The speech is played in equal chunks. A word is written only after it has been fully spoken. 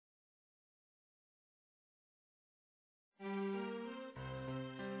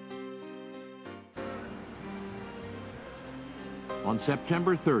On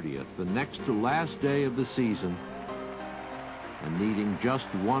September 30th, the next to last day of the season, and needing just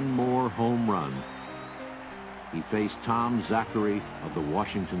one more home run, he faced Tom Zachary of the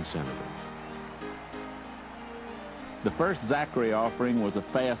Washington Senators. The first Zachary offering was a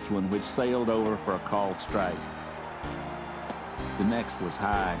fast one which sailed over for a called strike. The next was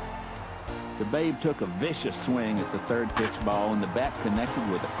high. The Babe took a vicious swing at the third pitch ball, and the bat connected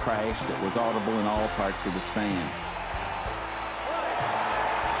with a crash that was audible in all parts of the stand.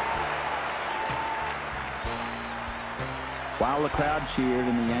 While the crowd cheered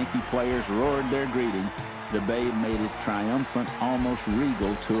and the Yankee players roared their greeting, the Babe made his triumphant, almost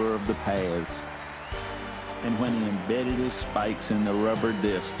regal tour of the paths. And when he embedded his spikes in the rubber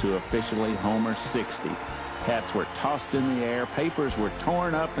disc to officially homer 60, hats were tossed in the air, papers were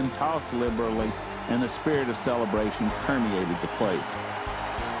torn up and tossed liberally, and the spirit of celebration permeated the place.